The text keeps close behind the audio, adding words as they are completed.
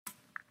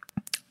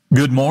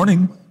Good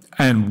morning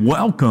and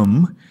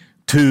welcome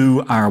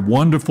to our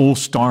wonderful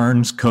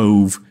Starnes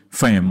Cove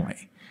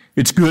family.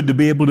 It's good to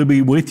be able to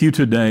be with you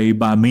today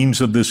by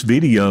means of this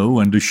video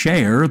and to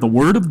share the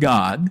Word of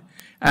God,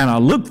 and I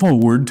look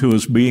forward to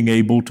us being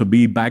able to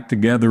be back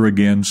together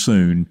again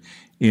soon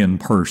in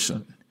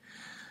person.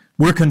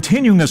 We're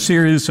continuing a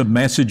series of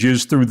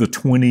messages through the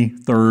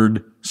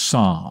 23rd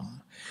Psalm.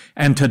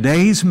 And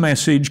today's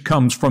message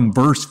comes from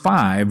verse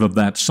 5 of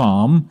that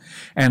psalm,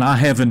 and I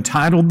have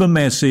entitled the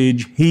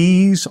message,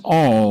 He's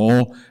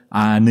All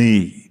I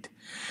Need.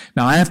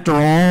 Now, after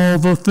all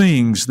the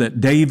things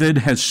that David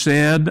has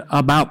said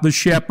about the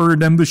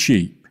shepherd and the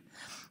sheep,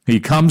 he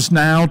comes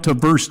now to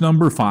verse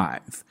number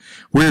 5,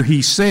 where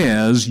he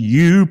says,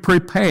 You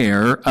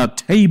prepare a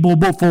table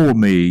before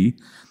me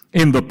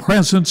in the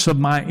presence of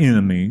my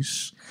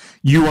enemies.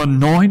 You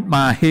anoint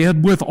my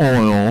head with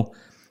oil,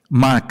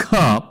 my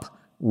cup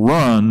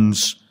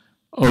runs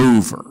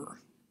over.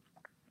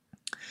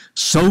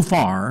 So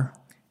far,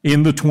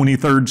 in the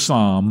 23rd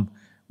Psalm,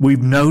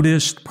 we've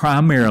noticed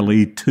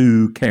primarily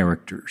two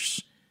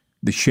characters,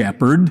 the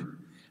shepherd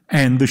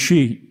and the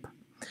sheep.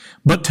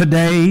 But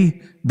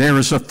today, there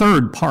is a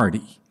third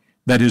party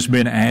that has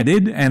been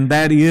added, and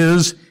that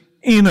is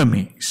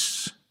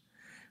enemies.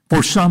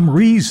 For some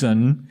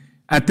reason,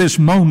 at this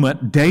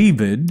moment,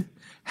 David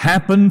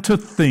happened to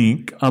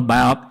think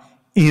about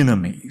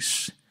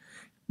enemies.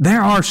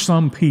 There are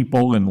some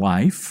people in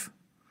life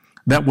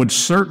that would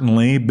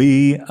certainly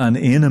be an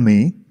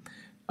enemy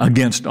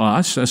against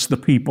us as the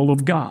people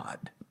of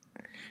God.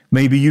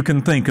 Maybe you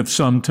can think of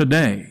some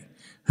today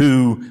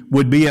who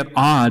would be at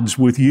odds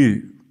with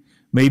you.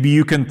 Maybe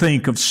you can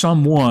think of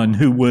someone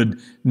who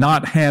would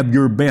not have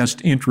your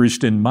best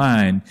interest in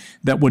mind,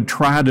 that would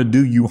try to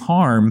do you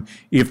harm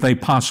if they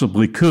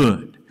possibly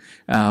could.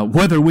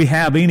 Whether we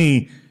have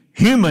any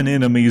human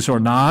enemies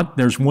or not,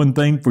 there's one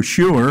thing for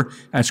sure.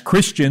 As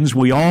Christians,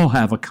 we all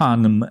have a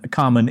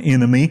common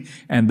enemy,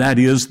 and that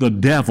is the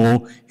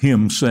devil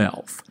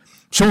himself.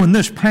 So in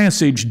this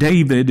passage,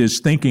 David is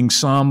thinking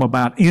some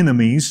about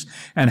enemies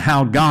and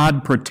how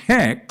God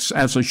protects,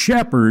 as a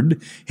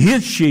shepherd,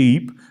 his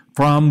sheep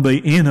from the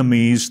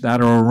enemies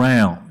that are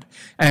around.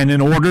 And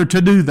in order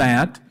to do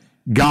that,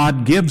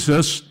 God gives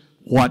us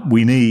what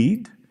we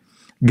need.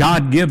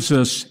 God gives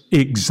us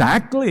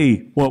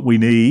exactly what we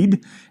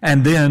need,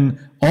 and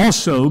then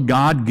also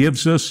God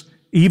gives us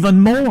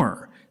even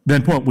more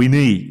than what we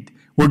need.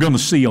 We're going to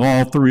see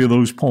all three of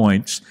those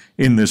points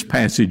in this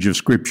passage of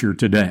Scripture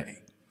today.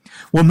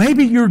 Well,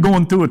 maybe you're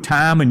going through a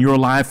time in your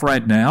life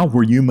right now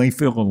where you may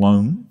feel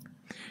alone.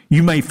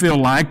 You may feel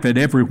like that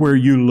everywhere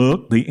you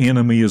look, the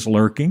enemy is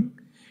lurking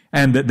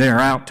and that they're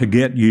out to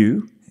get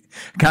you.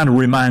 Kind of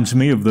reminds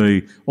me of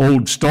the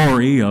old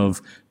story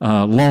of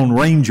Lone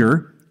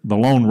Ranger. The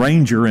Lone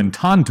Ranger and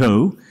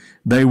Tonto.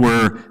 They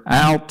were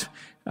out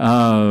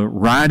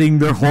riding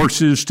their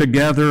horses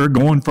together,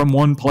 going from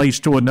one place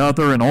to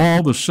another, and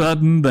all of a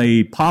sudden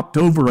they popped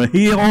over a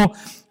hill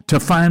to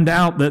find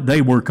out that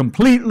they were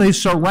completely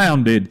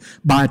surrounded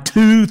by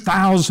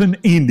 2,000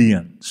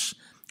 Indians.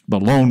 The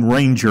Lone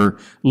Ranger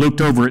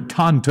looked over at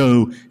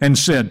Tonto and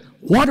said,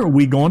 "What are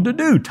we going to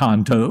do,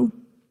 Tonto?"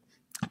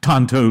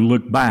 Tonto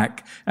looked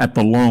back at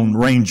the Lone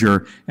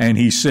Ranger and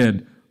he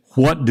said,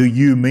 "What do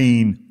you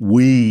mean,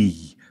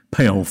 we,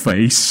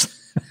 paleface?"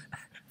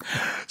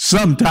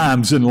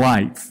 Sometimes in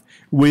life,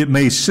 it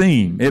may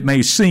seem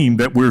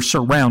that we're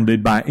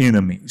surrounded by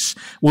enemies.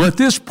 Well, at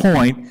this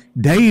point,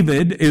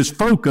 David is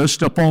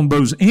focused upon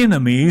those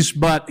enemies,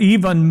 but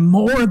even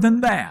more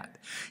than that,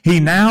 he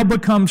now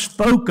becomes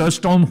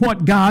focused on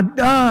what God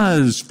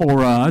does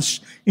for us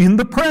in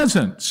the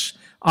presence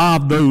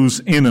of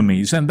those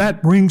enemies. And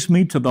that brings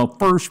me to the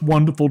first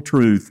wonderful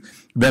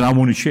truth that I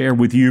want to share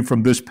with you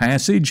from this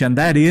passage, and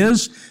that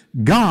is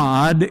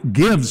God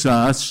gives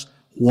us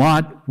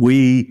what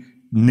we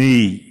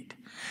need.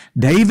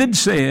 David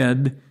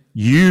said,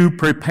 You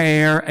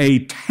prepare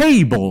a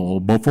table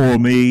before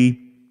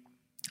me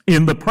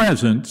in the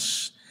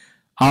presence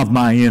of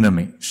my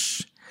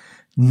enemies.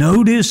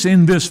 Notice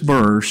in this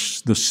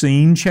verse, the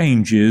scene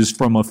changes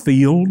from a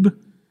field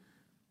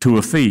to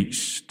a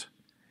feast.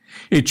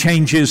 It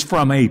changes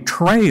from a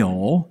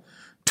trail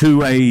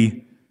to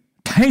a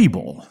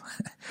table.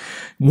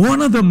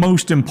 One of the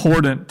most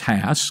important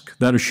tasks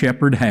that a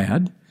shepherd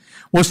had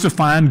was to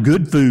find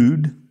good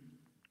food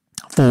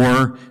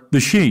for the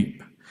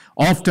sheep.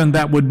 Often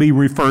that would be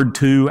referred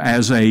to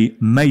as a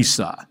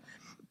mesa,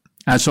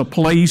 as a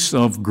place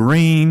of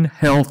green,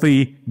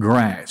 healthy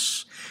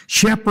grass.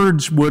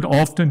 Shepherds would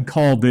often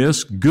call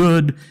this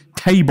good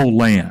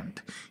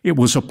tableland. It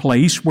was a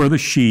place where the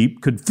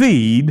sheep could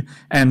feed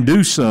and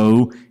do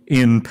so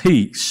in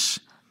peace.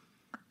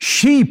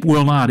 Sheep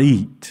will not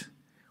eat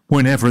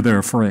whenever they're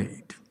afraid.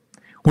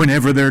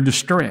 Whenever they're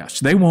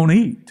distressed, they won't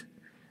eat.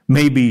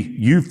 Maybe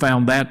you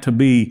found that to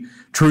be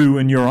true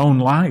in your own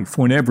life.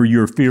 Whenever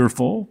you're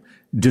fearful,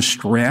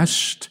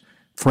 distressed,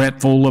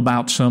 fretful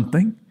about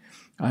something,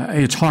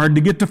 it's hard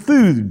to get the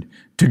food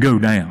to go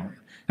down.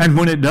 And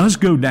when it does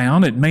go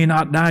down, it may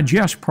not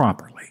digest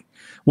properly.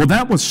 Well,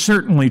 that was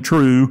certainly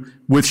true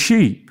with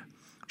sheep.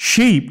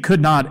 Sheep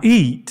could not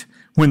eat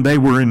when they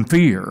were in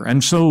fear.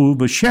 And so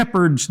the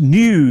shepherds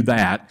knew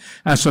that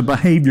as a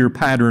behavior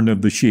pattern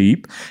of the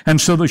sheep.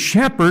 And so the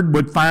shepherd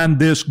would find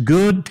this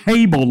good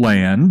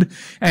tableland,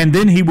 and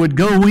then he would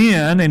go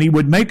in and he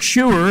would make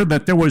sure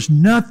that there was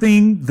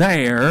nothing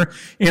there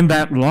in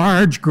that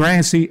large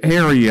grassy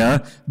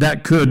area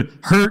that could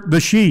hurt the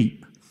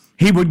sheep.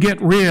 He would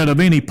get rid of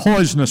any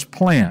poisonous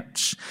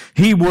plants.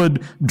 He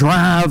would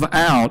drive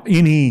out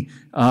any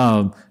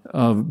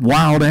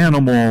wild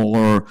animal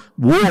or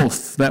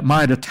wolf that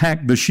might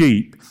attack the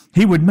sheep.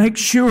 He would make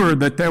sure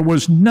that there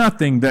was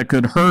nothing that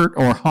could hurt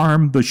or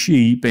harm the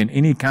sheep in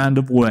any kind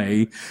of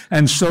way.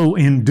 And so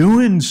in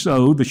doing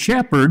so, the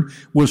shepherd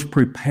was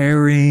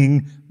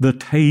preparing the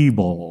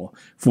table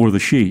for the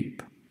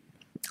sheep.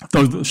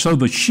 So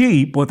the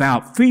sheep,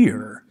 without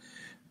fear,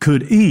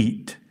 could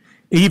eat,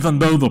 even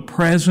though the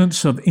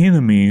presence of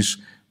enemies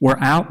were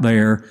out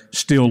there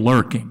still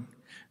lurking.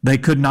 They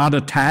could not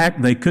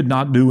attack, they could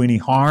not do any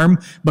harm,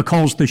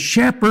 because the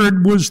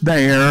shepherd was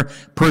there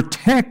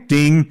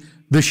protecting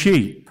the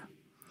sheep.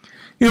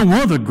 You know,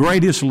 one of the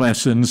greatest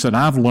lessons that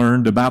I've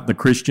learned about the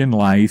Christian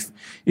life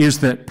is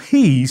that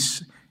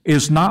peace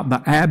is not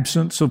the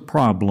absence of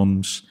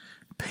problems.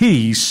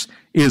 Peace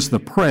is the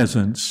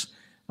presence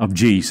of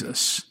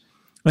Jesus.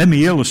 Let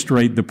me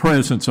illustrate the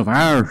presence of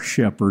our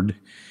shepherd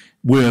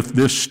with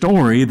this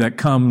story that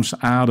comes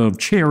out of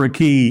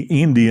Cherokee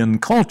Indian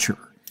culture.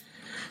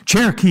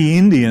 Cherokee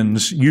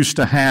Indians used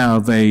to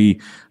have a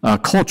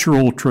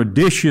cultural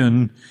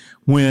tradition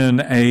when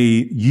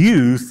a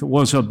youth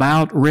was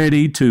about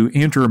ready to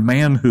enter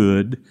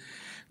manhood.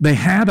 They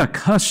had a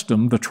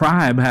custom, the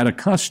tribe had a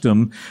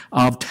custom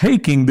of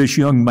taking this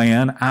young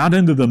man out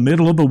into the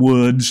middle of the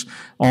woods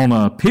on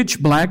a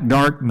pitch black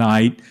dark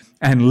night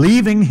and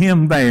leaving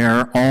him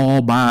there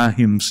all by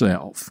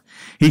himself.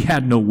 He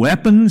had no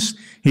weapons.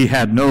 He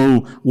had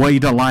no way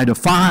to light a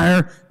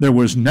fire. There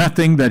was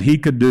nothing that he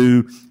could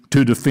do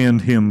to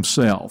defend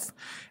himself.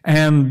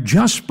 And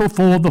just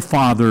before the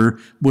father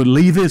would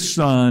leave his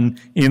son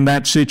in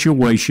that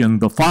situation,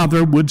 the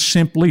father would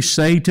simply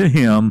say to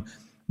him,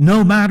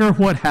 "No matter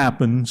what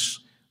happens,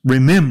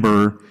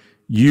 remember,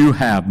 you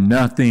have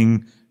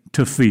nothing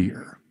to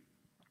fear."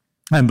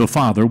 And the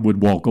father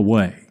would walk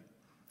away.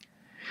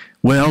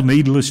 Well,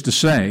 needless to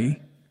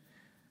say,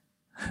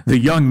 the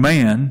young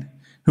man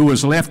who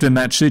was left in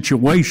that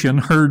situation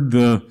heard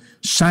the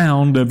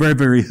sound of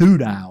every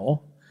hoot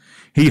owl.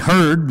 He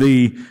heard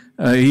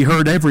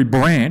every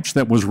branch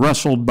that was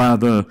rustled by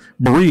the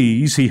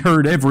breeze. He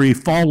heard every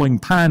falling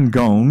pine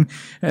cone.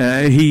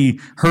 He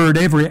heard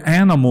every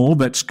animal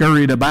that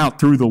scurried about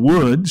through the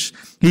woods.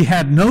 He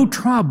had no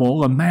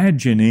trouble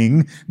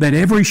imagining that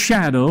every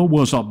shadow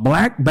was a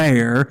black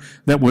bear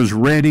that was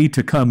ready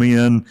to come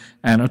in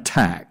and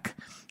attack.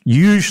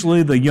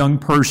 Usually the young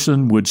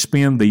person would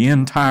spend the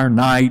entire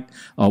night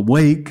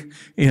awake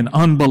in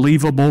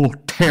unbelievable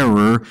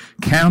terror,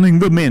 counting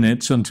the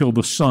minutes until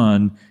the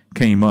sun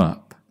came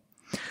up.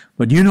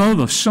 But you know,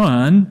 the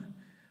sun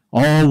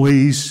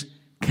always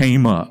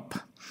came up.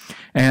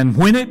 And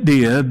when it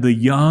did, the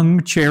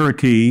young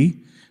Cherokee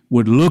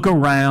would look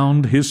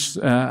around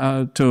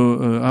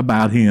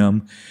about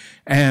him,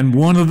 and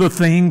one of the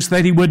things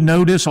that he would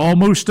notice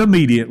almost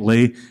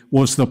immediately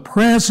was the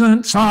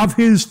presence of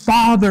his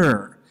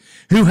father,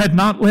 who had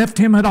not left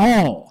him at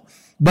all,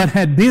 but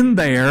had been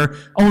there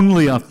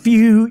only a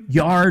few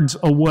yards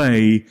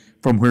away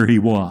from where he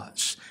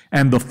was.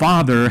 And the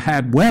father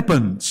had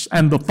weapons,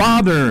 and the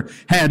father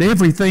had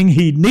everything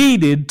he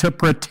needed to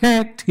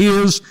protect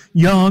his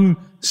young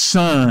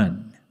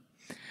son.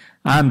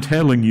 I'm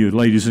telling you,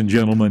 ladies and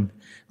gentlemen,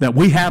 that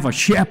we have a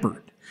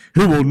shepherd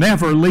who will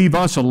never leave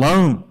us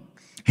alone.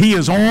 He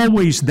is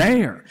always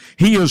there.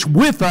 He is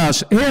with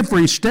us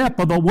every step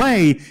of the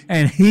way,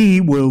 and He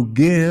will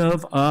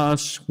give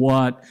us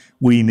what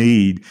we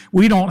need.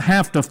 We don't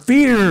have to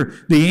fear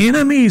the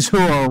enemies who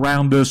are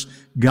around us.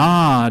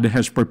 God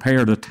has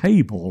prepared a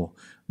table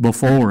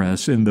before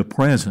us in the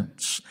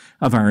presence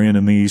of our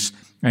enemies,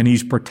 and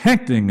He's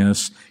protecting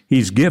us.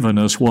 He's given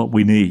us what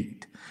we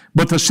need.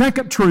 But the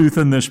second truth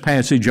in this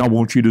passage I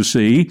want you to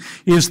see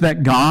is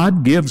that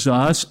God gives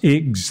us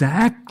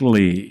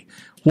exactly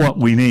what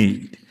we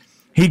need.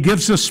 He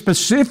gives us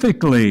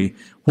specifically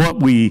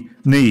what we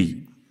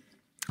need.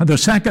 The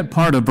second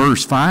part of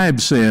verse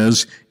 5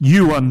 says,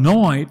 "You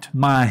anoint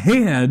my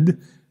head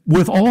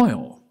with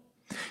oil."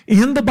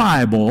 In the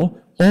Bible,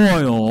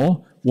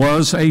 oil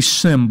was a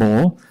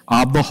symbol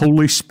of the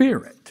Holy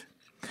Spirit.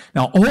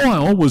 Now,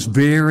 oil was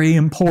very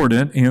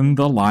important in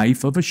the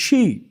life of a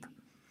sheep.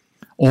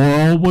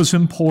 Oil was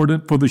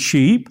important for the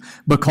sheep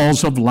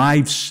because of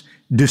life's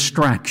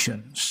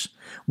distractions.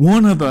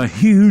 One of the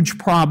huge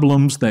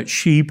problems that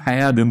sheep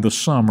had in the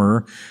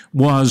summer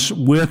was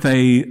with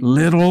a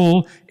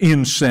little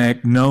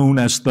insect known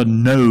as the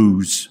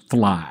nose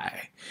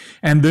fly.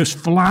 And this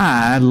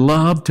fly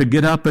loved to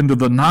get up into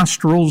the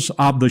nostrils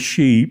of the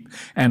sheep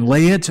and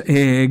lay its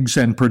eggs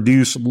and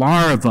produce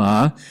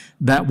larvae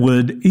that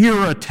would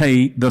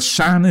irritate the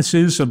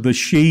sinuses of the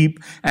sheep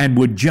and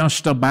would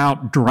just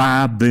about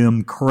drive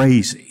them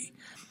crazy.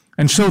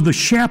 And so the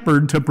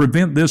shepherd, to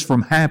prevent this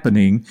from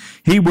happening,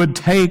 he would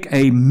take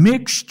a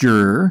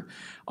mixture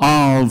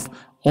of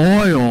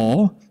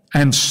oil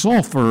and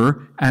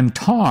sulfur and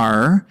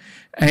tar,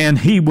 and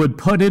he would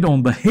put it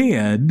on the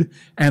head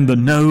and the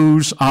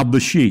nose of the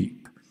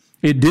sheep.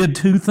 It did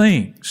two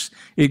things.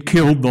 It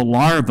killed the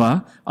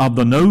larva of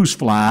the nose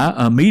fly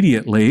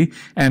immediately,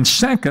 and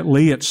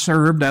secondly, it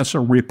served as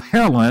a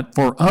repellent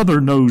for other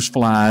nose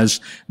flies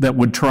that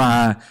would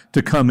try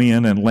to come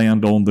in and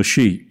land on the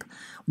sheep.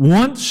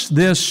 Once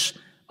this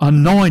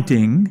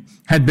anointing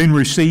had been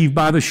received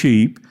by the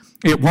sheep,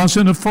 it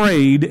wasn't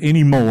afraid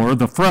anymore.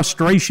 The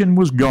frustration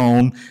was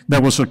gone.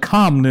 There was a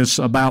calmness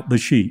about the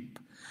sheep.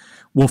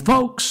 Well,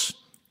 folks,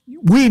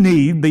 we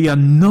need the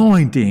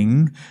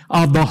anointing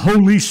of the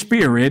Holy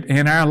Spirit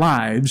in our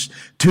lives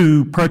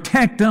to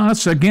protect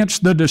us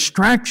against the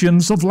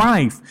distractions of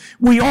life.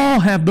 We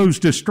all have those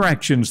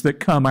distractions that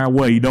come our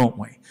way, don't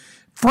we?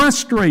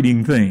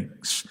 Frustrating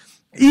things,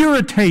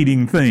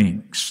 irritating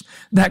things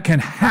that can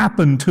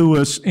happen to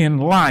us in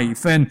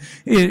life. And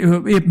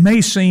it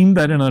may seem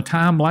that in a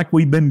time like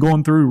we've been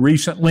going through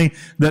recently,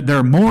 that there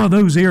are more of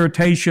those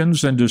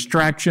irritations and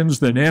distractions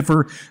than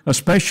ever,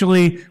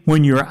 especially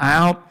when you're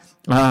out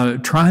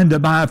trying to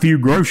buy a few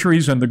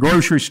groceries in the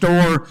grocery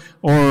store,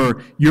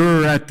 or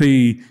you're at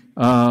the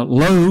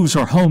Lowe's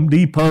or Home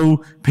Depot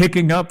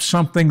picking up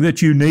something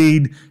that you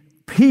need.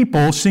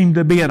 People seem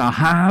to be at a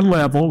high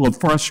level of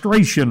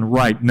frustration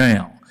right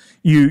now.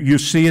 You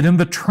see it in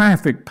the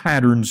traffic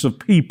patterns of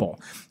people.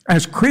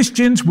 As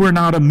Christians, we're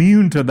not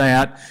immune to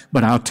that,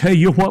 but I'll tell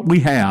you what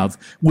we have.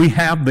 We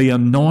have the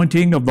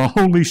anointing of the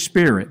Holy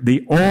Spirit,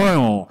 the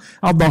oil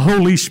of the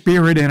Holy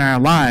Spirit in our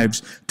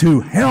lives to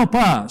help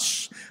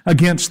us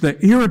against the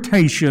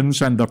irritations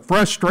and the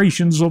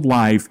frustrations of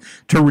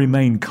life, to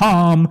remain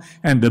calm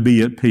and to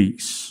be at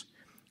peace.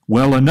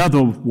 Well,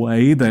 another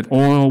way that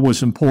oil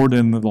was important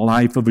in the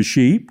life of a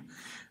sheep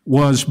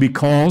was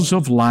because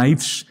of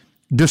life's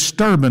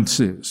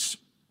disturbances.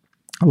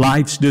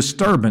 Life's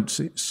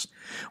disturbances.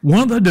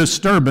 One of the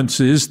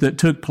disturbances that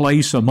took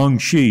place among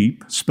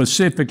sheep,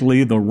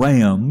 specifically the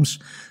rams,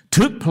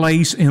 took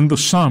place in the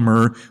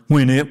summer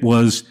when it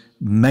was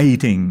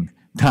mating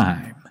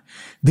time.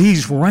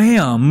 These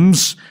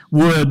rams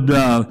would,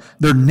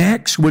 their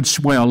necks would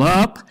swell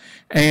up,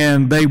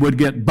 and they would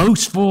get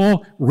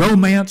boastful.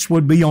 Romance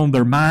would be on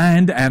their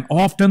mind, and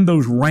often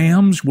those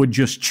rams would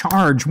just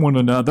charge one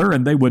another,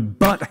 and they would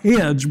butt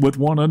heads with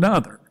one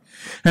another.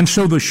 And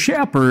so the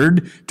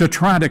shepherd, to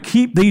try to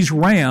keep these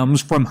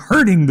rams from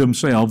hurting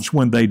themselves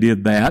when they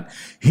did that,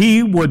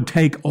 he would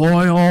take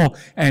oil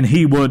and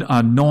he would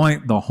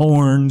anoint the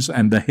horns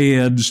and the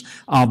heads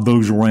of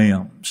those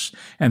rams.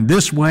 And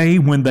this way,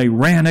 when they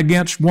ran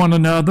against one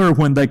another,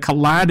 when they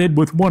collided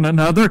with one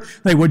another,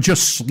 they would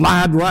just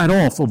slide right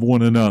off of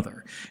one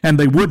another. And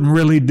they wouldn't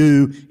really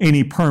do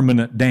any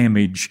permanent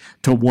damage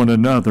to one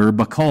another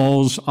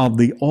because of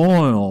the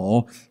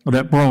oil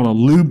that brought a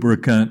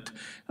lubricant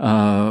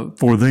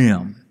for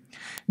them.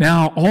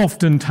 Now,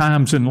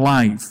 oftentimes in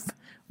life,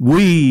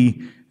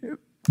 we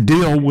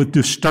deal with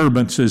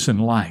disturbances in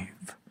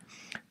life.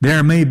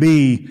 There may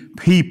be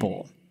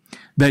people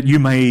that you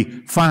may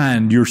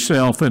find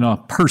yourself in a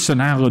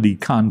personality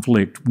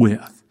conflict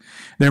with.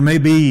 There may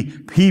be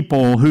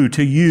people who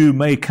to you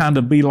may kind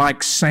of be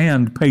like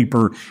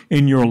sandpaper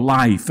in your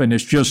life, and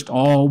it's just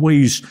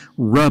always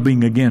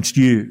rubbing against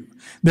you.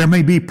 There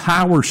may be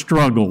power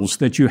struggles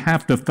that you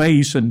have to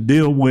face and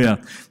deal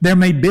with. There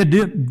may be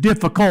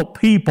difficult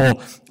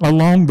people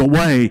along the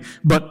way,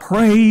 but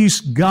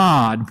praise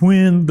God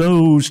when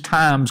those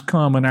times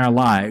come in our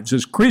lives.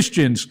 As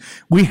Christians,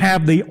 we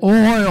have the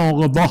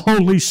oil of the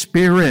Holy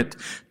Spirit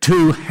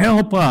to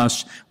help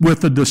us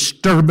with the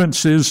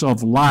disturbances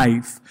of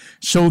life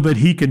so that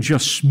He can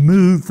just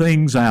smooth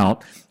things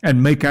out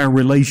and make our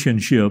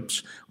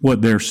relationships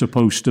what they're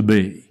supposed to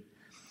be.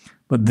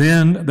 But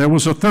then there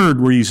was a third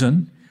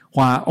reason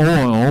why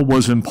oil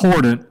was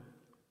important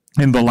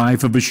in the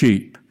life of a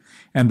sheep,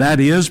 and that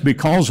is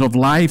because of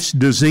life's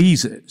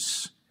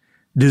diseases.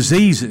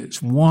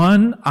 Diseases.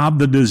 One of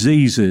the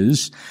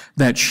diseases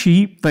that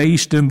sheep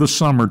faced in the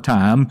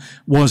summertime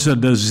was a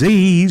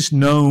disease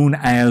known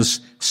as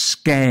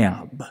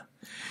scab.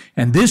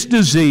 And this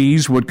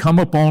disease would come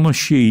upon a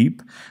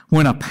sheep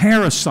when a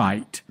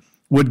parasite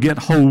would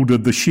get hold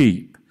of the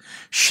sheep.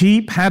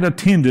 Sheep had a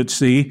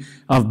tendency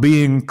of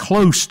being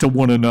close to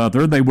one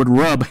another. They would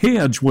rub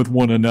heads with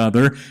one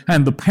another,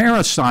 and the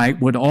parasite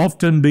would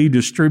often be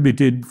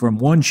distributed from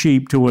one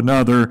sheep to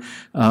another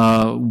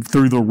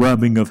through the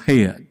rubbing of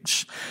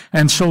heads.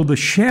 And so the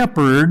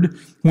shepherd,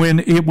 when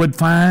it would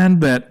find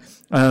that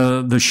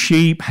the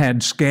sheep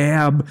had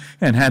scab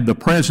and had the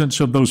presence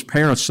of those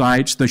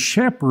parasites, the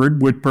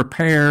shepherd would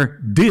prepare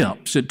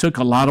dips. It took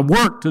a lot of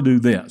work to do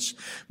this,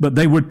 but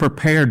they would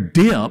prepare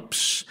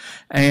dips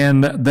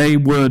and they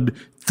would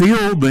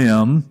fill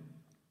them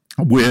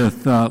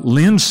with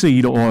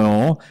linseed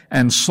oil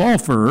and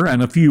sulfur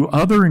and a few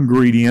other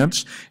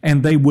ingredients,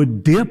 and they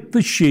would dip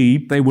the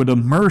sheep, they would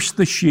immerse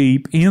the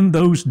sheep in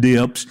those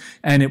dips,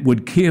 and it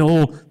would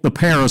kill the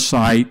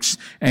parasites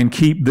and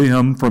keep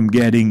them from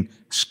getting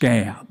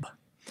scab.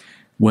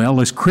 Well,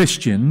 as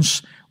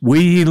Christians,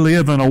 we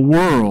live in a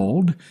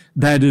world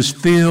that is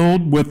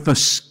filled with the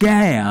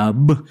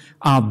scab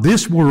of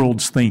this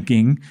world's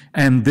thinking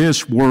and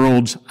this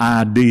world's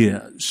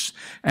ideas.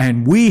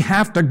 And we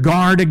have to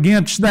guard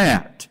against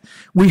that.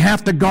 We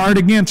have to guard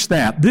against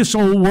that. This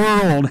old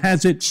world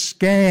has its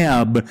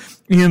scab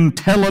in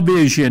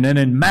television and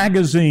in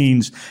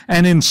magazines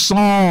and in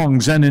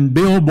songs and in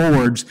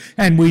billboards.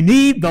 And we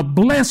need the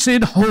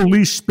blessed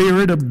Holy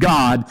Spirit of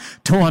God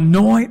to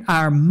anoint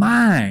our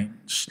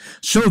minds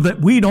so that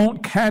we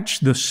don't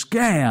catch the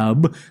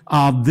scab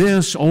of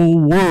this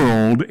old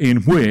world in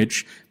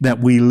which that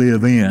we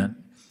live in.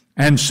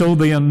 And so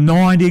the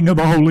anointing of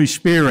the Holy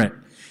Spirit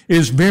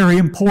is very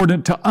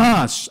important to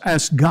us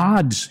as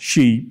God's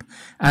sheep,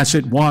 as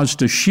it was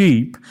to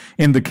sheep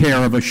in the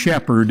care of a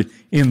shepherd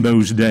in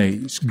those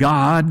days.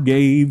 God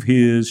gave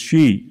His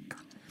sheep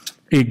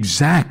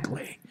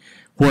exactly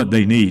what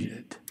they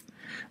needed.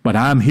 But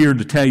I'm here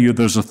to tell you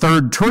there's a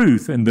third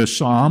truth in this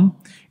psalm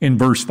in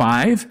verse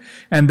 5,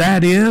 and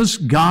that is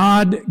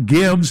God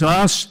gives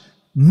us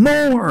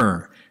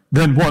more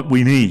than what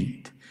we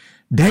need.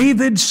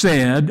 David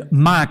said,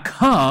 "My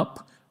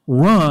cup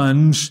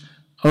runs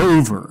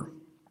over."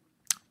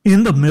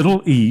 In the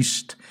Middle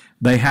East,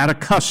 they had a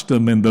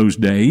custom in those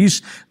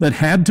days that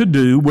had to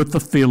do with the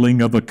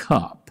filling of a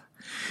cup.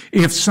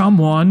 If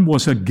someone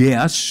was a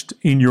guest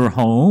in your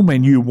home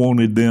and you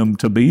wanted them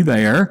to be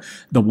there,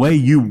 the way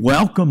you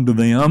welcomed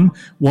them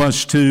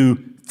was to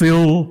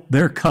fill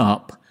their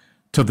cup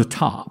to the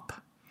top.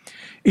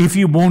 If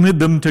you wanted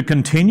them to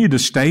continue to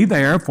stay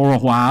there for a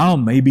while,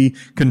 maybe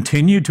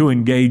continue to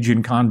engage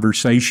in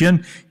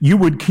conversation, you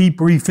would keep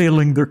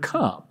refilling their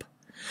cup.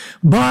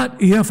 But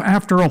if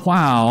after a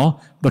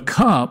while the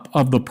cup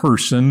of the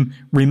person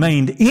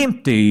remained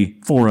empty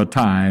for a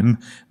time,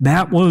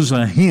 that was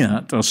a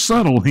hint, a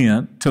subtle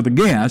hint to the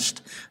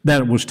guest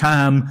that it was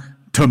time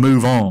to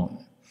move on.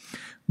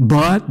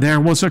 But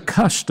there was a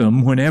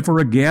custom whenever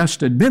a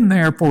guest had been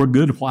there for a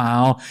good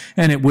while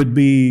and it would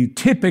be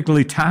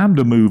typically time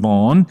to move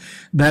on,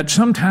 that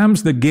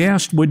sometimes the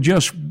guest would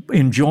just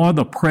enjoy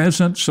the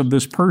presence of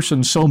this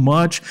person so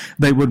much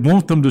they would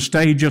want them to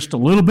stay just a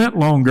little bit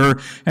longer,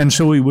 and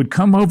so he would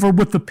come over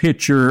with the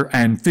pitcher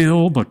and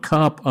fill the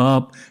cup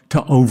up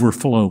to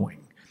overflowing.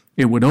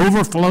 It would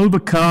overflow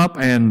the cup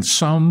and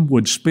some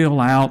would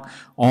spill out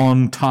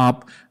on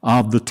top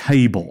of the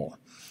table.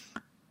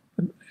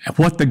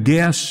 What the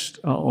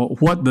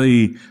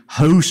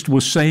host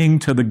was saying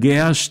to the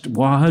guest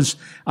was,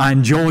 "I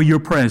enjoy your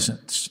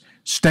presence.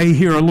 Stay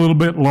here a little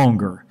bit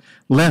longer.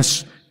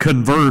 Let's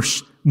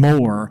converse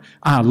more.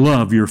 I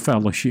love your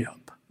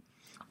fellowship."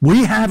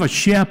 We have a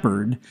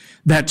shepherd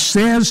that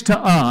says to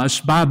us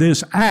by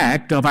this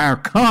act of our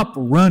cup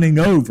running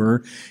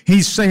over,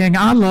 he's saying,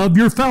 "I love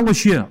your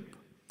fellowship.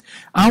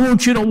 I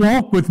want you to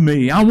walk with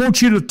me. I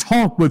want you to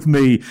talk with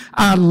me.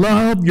 I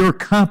love your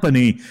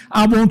company.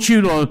 I want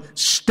you to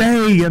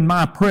stay in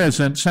my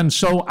presence, and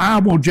so I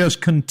will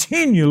just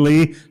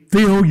continually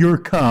fill your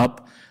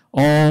cup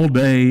all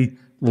day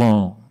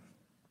long."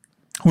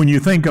 When you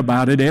think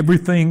about it,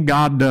 everything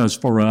God does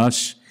for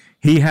us,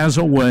 He has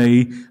a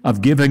way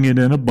of giving it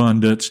in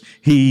abundance.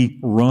 He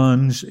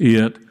runs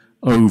it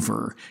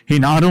over. He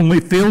not only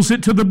fills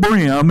it to the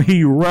brim,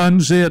 He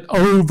runs it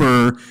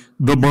over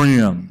the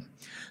brim.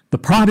 The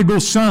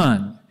prodigal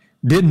son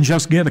didn't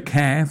just get a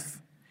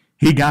calf,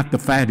 he got the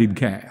fatted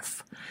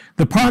calf.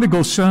 The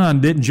prodigal son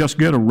didn't just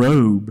get a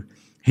robe,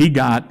 he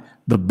got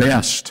the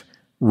best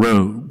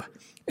robe.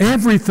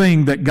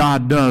 Everything that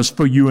God does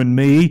for you and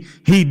me,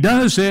 He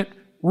does it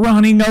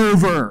running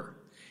over.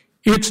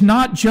 It's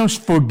not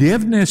just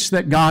forgiveness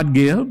that God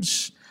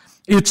gives,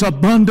 it's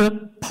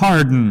abundant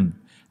pardon.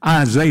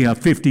 Isaiah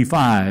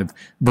 55,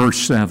 verse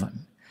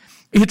 7.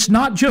 It's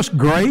not just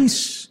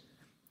grace,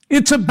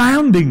 it's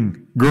abounding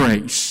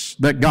grace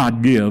that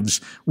God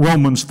gives,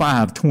 Romans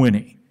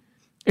 5:20.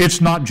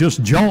 It's not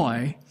just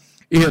joy,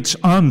 it's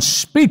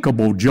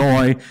unspeakable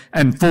joy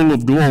and full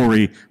of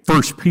glory,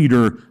 1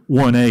 Peter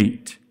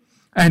 1:8.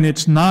 And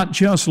it's not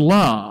just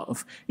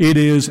love, it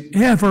is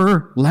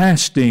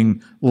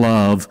everlasting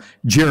love,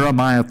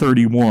 Jeremiah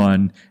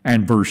 31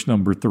 and verse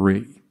number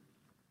 3.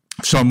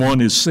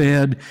 Someone has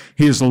said,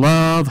 His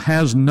love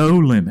has no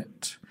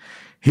limit,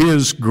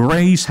 His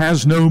grace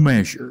has no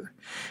measure,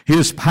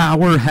 His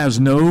power has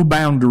no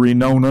boundary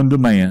known unto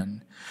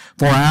man.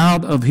 For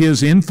out of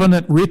His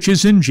infinite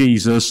riches in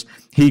Jesus,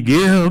 He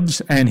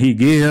gives and He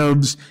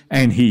gives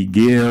and He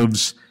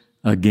gives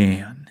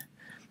again.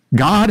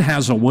 God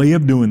has a way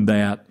of doing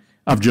that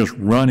of just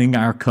running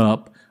our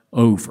cup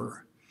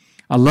over.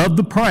 I love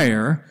the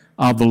prayer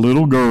of the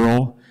little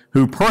girl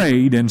who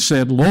prayed and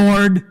said,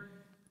 Lord,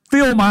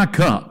 fill my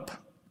cup.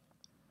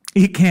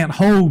 It can't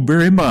hold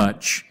very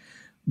much,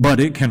 but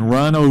it can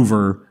run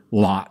over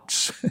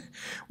lots.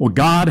 Well,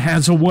 God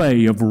has a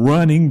way of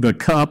running the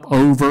cup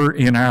over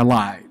in our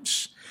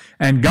lives.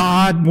 And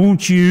God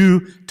wants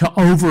you to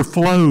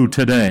overflow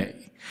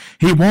today.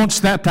 He wants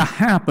that to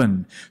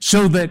happen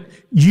so that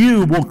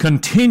you will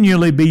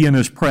continually be in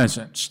His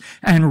presence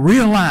and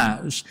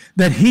realize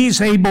that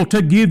He's able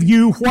to give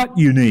you what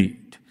you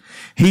need.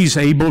 He's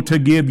able to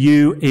give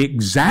you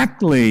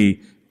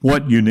exactly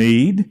what you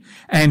need,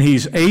 and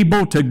He's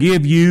able to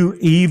give you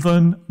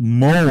even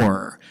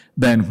more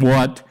than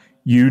what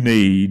you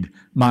need.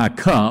 My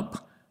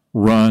cup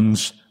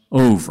runs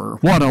over.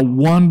 What a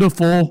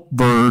wonderful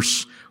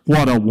verse.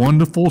 What a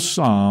wonderful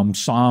psalm,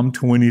 Psalm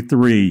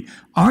 23.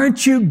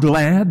 Aren't you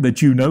glad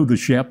that you know the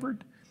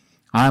shepherd?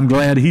 I'm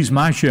glad He's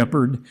my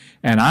shepherd,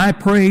 and I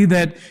pray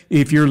that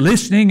if you're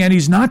listening and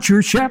He's not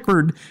your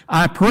shepherd,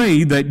 I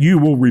pray that you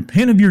will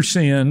repent of your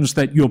sins,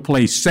 that you'll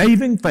place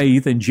saving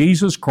faith in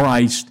Jesus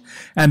Christ,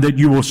 and that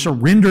you will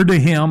surrender to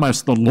Him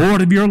as the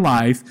Lord of your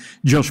life.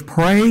 Just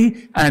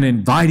pray and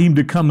invite Him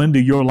to come into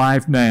your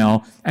life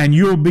now, and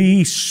you'll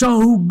be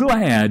so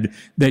glad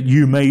that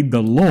you made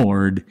the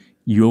Lord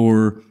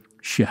your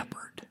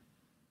shepherd.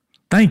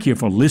 Thank you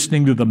for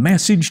listening to the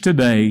message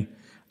today.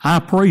 I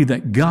pray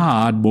that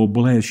God will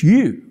bless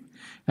you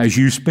as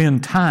you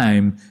spend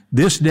time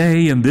this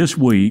day and this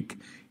week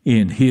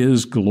in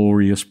His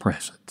glorious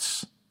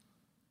presence.